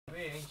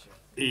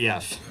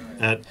Yes,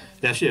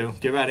 that's you.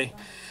 Get ready.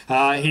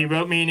 He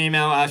wrote me an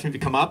email asking me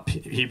to come up.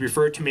 He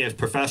referred to me as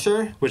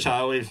professor, which I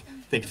always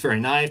think is very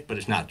nice, but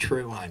it's not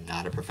true. I'm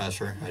not a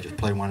professor. I just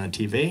play one on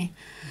TV.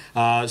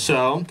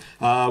 So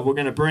we're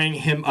going to bring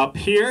him up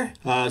here.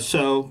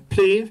 So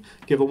please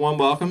give a warm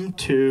welcome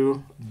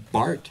to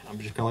Bart. I'm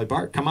just calling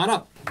Bart. Come on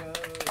up.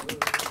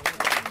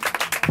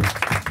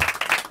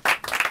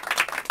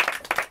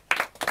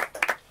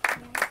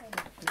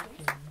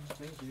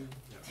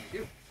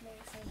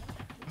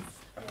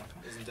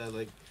 Isn't that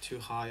like too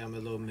high? I'm a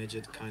little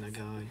midget kind of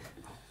guy.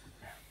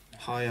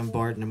 Hi, I'm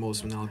Bart and I'm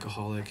also an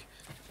alcoholic.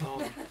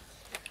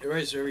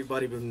 Alright, so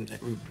everybody been...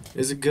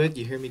 Is it good?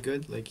 You hear me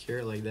good? Like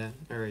here, like that?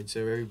 Alright,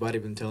 so everybody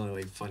been telling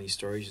like funny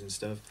stories and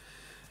stuff.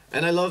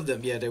 And I love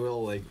them. Yeah, they were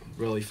all like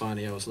really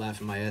funny. I was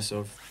laughing my ass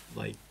off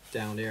like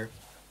down there.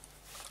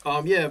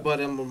 Yeah, but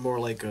I'm more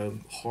like a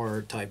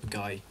horror type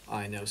guy.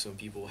 I know some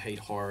people hate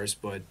horrors,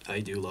 but I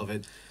do love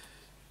it.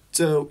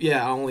 So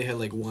yeah, I only had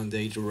like one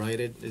day to write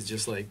it. It's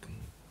just like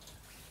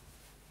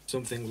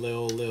something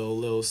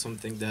little,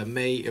 something that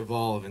may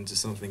evolve into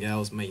something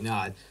else, may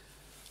not.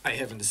 I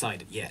haven't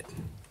decided yet.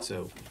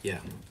 So yeah,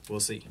 we'll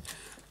see.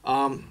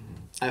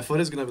 I thought it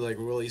was gonna be like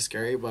really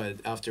scary, but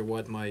after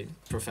what my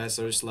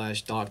professor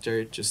slash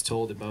doctor just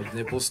told about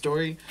nipple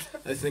story,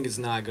 I think it's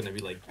not gonna be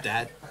like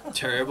that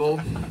terrible.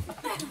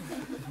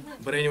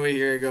 But anyway,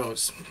 here it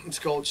goes. It's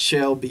called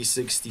Shelby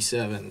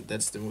 67.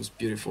 That's the most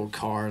beautiful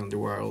car in the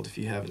world, if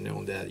you haven't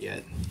known that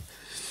yet.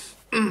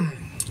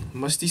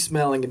 Musty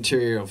smelling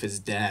interior of his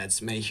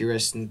dad's. May he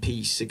rest in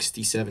peace.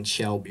 67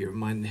 Shelby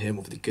reminded him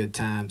of the good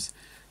times.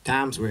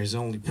 Times where his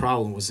only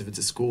problem was if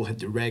the school had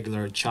the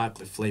regular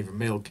chocolate flavored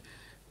milk.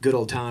 Good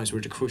old times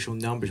where the crucial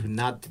numbers were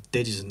not the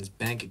digits in his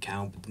bank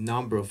account, but the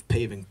number of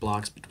paving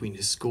blocks between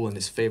his school and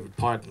his favorite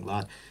parking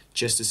lot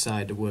just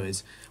aside the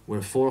woods,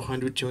 where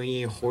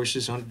 428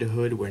 horses under the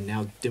hood were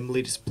now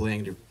dimly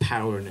displaying their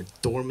power in a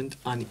dormant,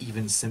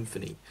 uneven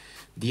symphony.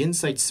 The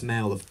inside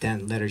smell of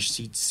tan leather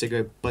seats,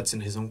 cigarette butts,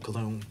 and his own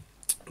cologne.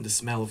 The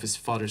smell of his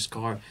father's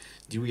car.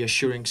 The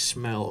reassuring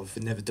smell of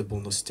inevitable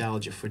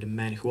nostalgia for the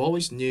man who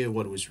always knew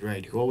what was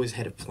right, who always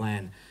had a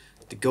plan.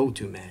 The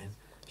go-to man.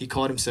 He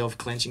caught himself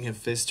clenching his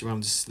fist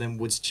around the slim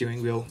wood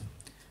steering wheel.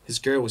 His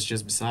girl was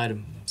just beside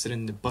him, sitting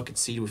in the bucket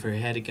seat with her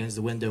head against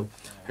the window,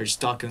 her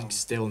stockings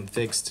still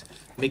unfixed.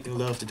 Making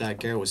love to that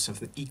girl was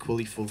something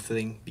equally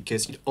fulfilling,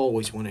 because he'd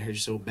always wanted her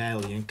so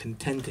badly, and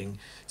contenting,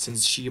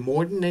 since she,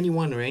 more than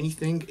anyone or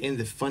anything in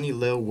the funny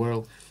little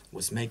world,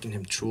 was making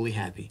him truly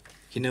happy.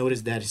 He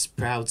noticed that his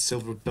proud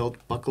silver belt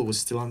buckle was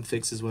still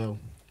unfixed as well.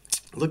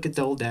 "Look at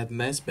all that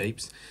mess,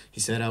 babes," he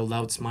said out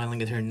loud,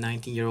 smiling at her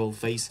 19-year-old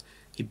face.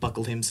 He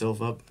buckled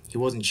himself up. He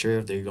wasn't sure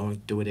if they were going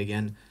to do it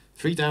again.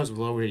 3 times was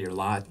already a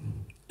lot.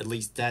 At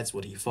least that's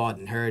what he thought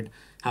and heard.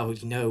 How would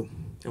he know?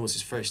 It was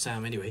his first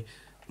time anyway.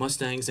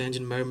 Mustang's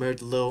engine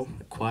murmured a little,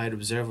 a quiet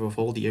observer of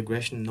all the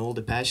aggression and all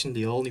the passion,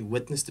 the only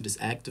witness to this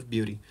act of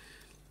beauty.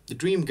 The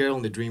dream girl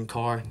in the dream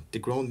car. The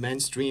grown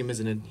man's dream,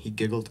 isn't it? He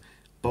giggled.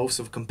 Both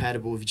so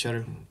compatible with each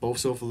other. Both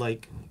so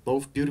alike.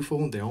 Both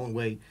beautiful in their own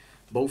way.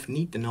 Both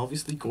neat and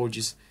obviously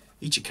gorgeous.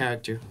 Each a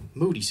character.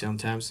 Moody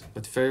sometimes,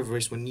 but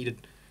fervorous when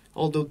needed.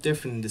 Although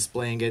different in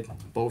displaying it,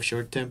 both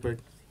short-tempered,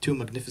 2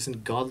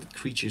 magnificent godly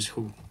creatures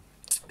who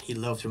he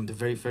loved from the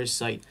very first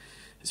sight.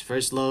 His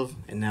first love,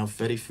 and now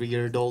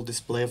 33-year-old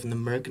display of an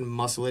American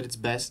muscle at its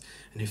best,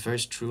 and his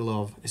first true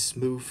love, a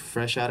smooth,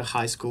 fresh out of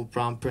high school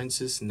prom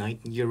princess,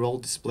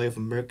 19-year-old display of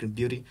American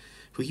beauty,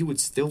 who he would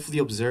stealthily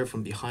observe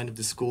from behind of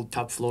the school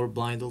top-floor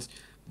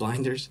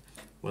blinders.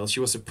 Well, she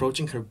was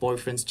approaching her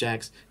boyfriend's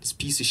Jax, this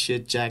piece of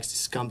shit Jax,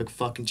 this scumbag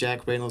fucking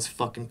Jack Reynolds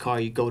fucking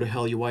car. You go to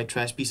hell, you white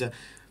trash piece of...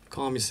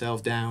 Calm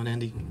yourself down,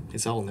 Andy.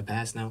 It's all in the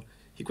past now.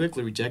 He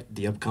quickly rejected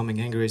the upcoming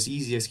anger as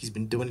easy as he's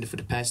been doing it for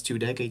the past 2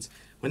 decades.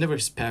 Whenever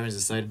his parents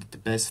decided that the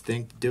best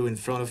thing to do in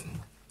front of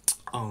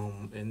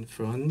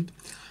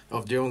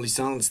their only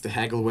son was to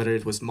haggle whether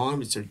it was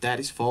mom's or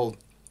daddy's fault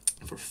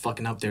for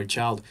fucking up their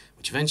child,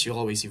 which eventually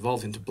always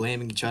evolved into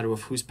blaming each other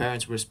of whose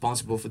parents were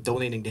responsible for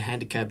donating the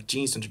handicapped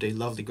genes onto their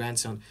lovely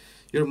grandson.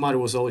 "Your mother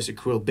was always a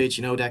cruel bitch,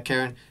 you know that,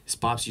 Karen?" his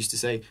pops used to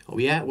say. "Oh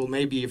yeah? Well,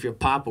 maybe if your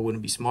papa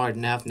wouldn't be smart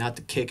enough not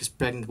to kick his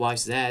pregnant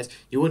wife's ass,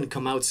 you wouldn't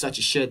come out such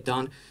a shit,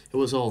 Don." It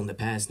was all in the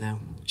past now.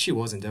 She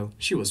wasn't, though.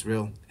 She was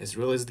real as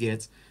it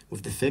gets,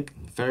 with the thick,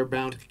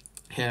 fair-brown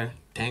hair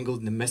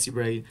tangled in a messy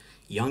braid,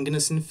 young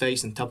innocent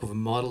face on top of a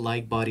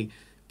model-like body,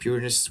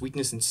 pureness,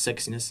 sweetness, and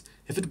sexiness.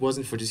 If it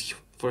wasn't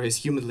for his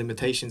human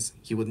limitations,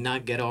 he would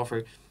not get off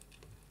her.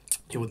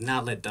 He would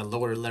not let that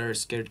lower letter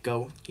skirt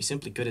go. He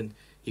simply couldn't.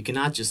 You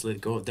cannot just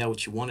let go of that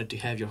which you wanted to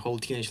have your whole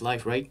teenage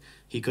life, right?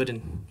 He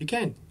couldn't. You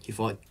can, he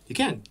thought. You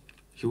can,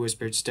 he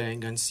whispered,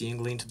 staring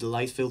unseeingly into the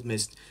light-filled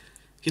mist.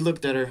 He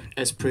looked at her,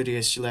 as pretty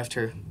as she left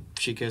her.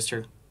 She kissed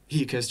her.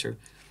 He kissed her,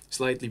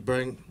 slightly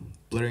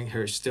blurring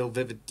her still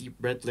vivid deep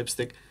red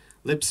lipstick,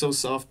 lips so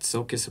soft,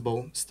 so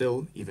kissable,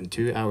 still, even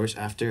 2 hours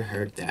after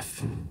her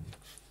death.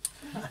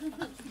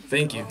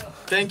 Thank you.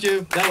 Thank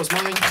you. That was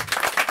mine.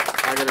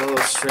 I got a little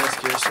stressed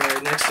here.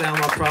 Sorry. Next time,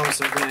 I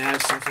promise I'm gonna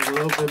have something a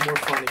little bit more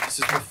funny. This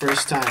is my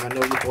first time. I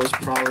know you boys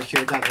probably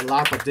hear that a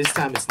lot, but this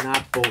time it's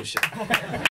not bullshit.